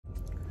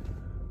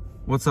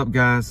What's up,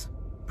 guys?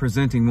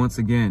 Presenting once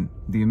again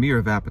the Emir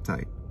of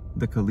Appetite,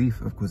 the Caliph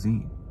of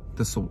Cuisine,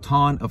 the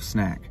Sultan of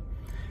Snack.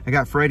 I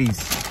got Freddy's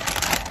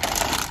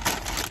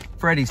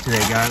today,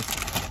 guys.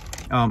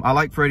 I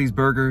like Freddy's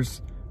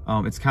burgers.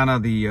 It's kind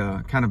of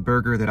the kind of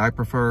burger that I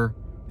prefer.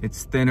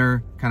 It's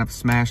thinner, kind of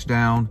smashed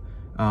down.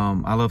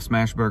 I love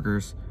smash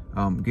burgers.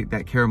 Get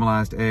that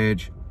caramelized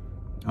edge.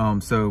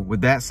 So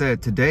with that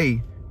said,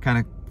 today, kind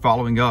of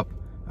following up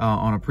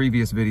on a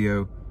previous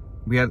video,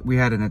 we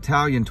had an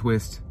Italian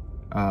twist.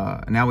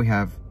 Now we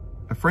have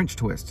a French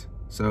twist.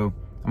 So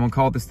I'm gonna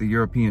call this the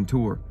European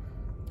tour.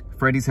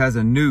 Freddy's has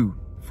a new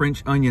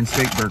French onion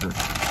steak burger.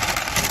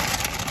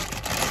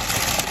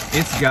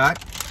 It's got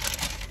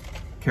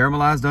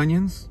caramelized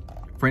onions,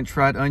 French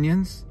fried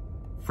onions,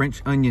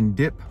 French onion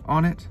dip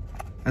on it,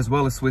 as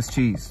well as Swiss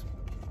cheese.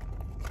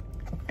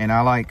 And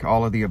I like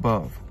all of the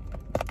above.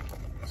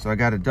 So I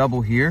got a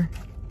double here.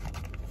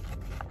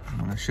 I'm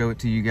gonna show it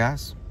to you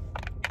guys.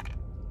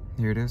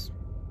 Here it is.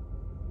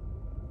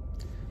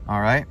 All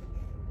right.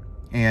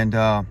 And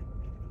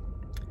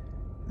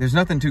there's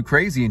nothing too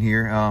crazy in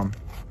here,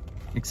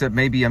 except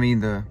maybe,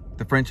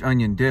 the French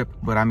onion dip,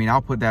 but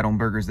I'll put that on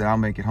burgers that I'll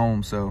make at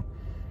home. So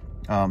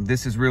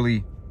this is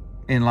really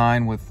in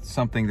line with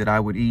something that I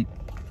would eat,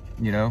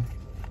 you know,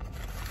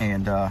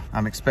 and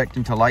I'm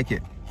expecting to like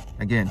it,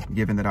 again,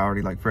 given that I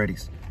already like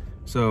Freddy's.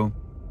 So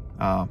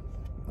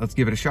let's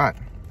give it a shot.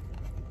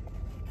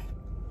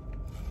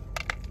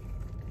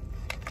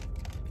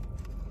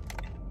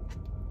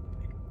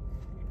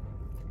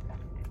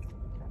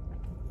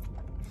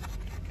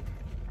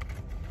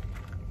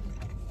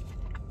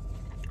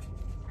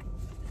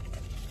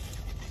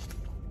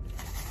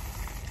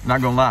 Not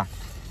gonna lie,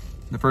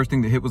 the first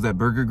thing that hit was that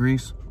burger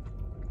grease,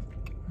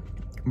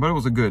 but it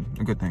was a good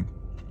thing.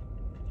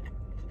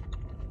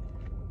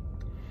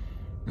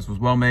 This was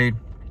well made,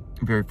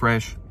 very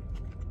fresh.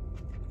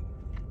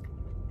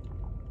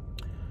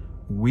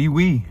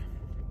 Oui.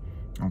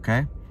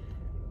 Okay,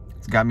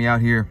 it's got me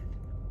out here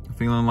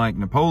feeling like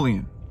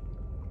Napoleon,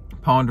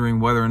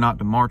 pondering whether or not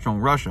to march on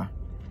Russia.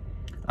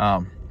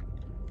 An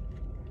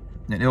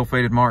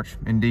ill-fated march,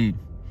 indeed.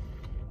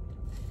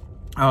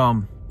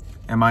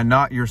 Am I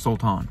not your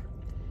Sultan?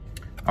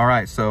 All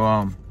right,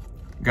 so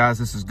guys,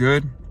 this is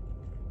good.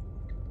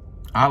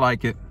 I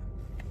like it.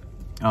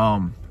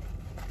 Give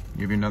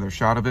you another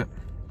shot of it.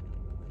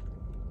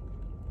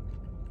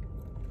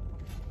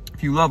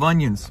 If you love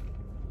onions,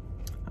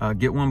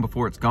 get one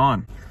before it's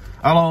gone.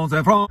 All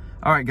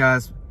right,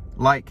 guys,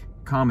 like,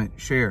 comment,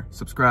 share,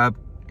 subscribe,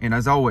 and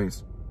as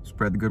always,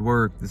 spread the good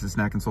word. This is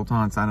Snack and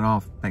Sultan signing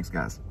off. Thanks,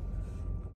 guys.